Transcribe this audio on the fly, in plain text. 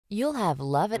You'll have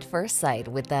love at first sight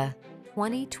with the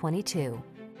 2022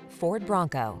 Ford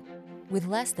Bronco. With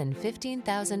less than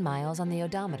 15,000 miles on the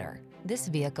odometer, this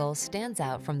vehicle stands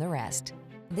out from the rest.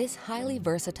 This highly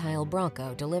versatile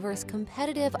Bronco delivers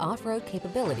competitive off-road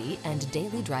capability and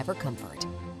daily driver comfort.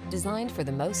 Designed for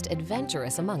the most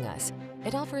adventurous among us,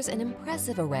 it offers an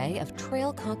impressive array of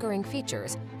trail-conquering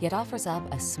features, yet offers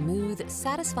up a smooth,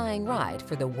 satisfying ride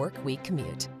for the work-week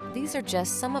commute. These are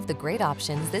just some of the great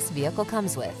options this vehicle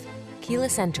comes with: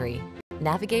 keyless entry,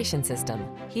 navigation system,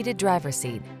 heated driver's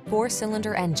seat,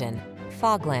 4-cylinder engine,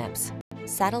 fog lamps,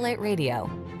 satellite radio,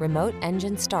 remote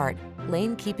engine start,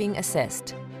 lane keeping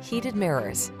assist, heated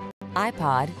mirrors,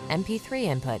 iPod, MP3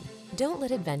 input. Don't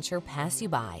let adventure pass you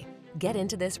by. Get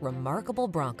into this remarkable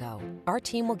Bronco. Our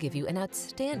team will give you an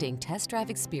outstanding test drive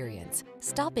experience.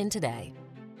 Stop in today.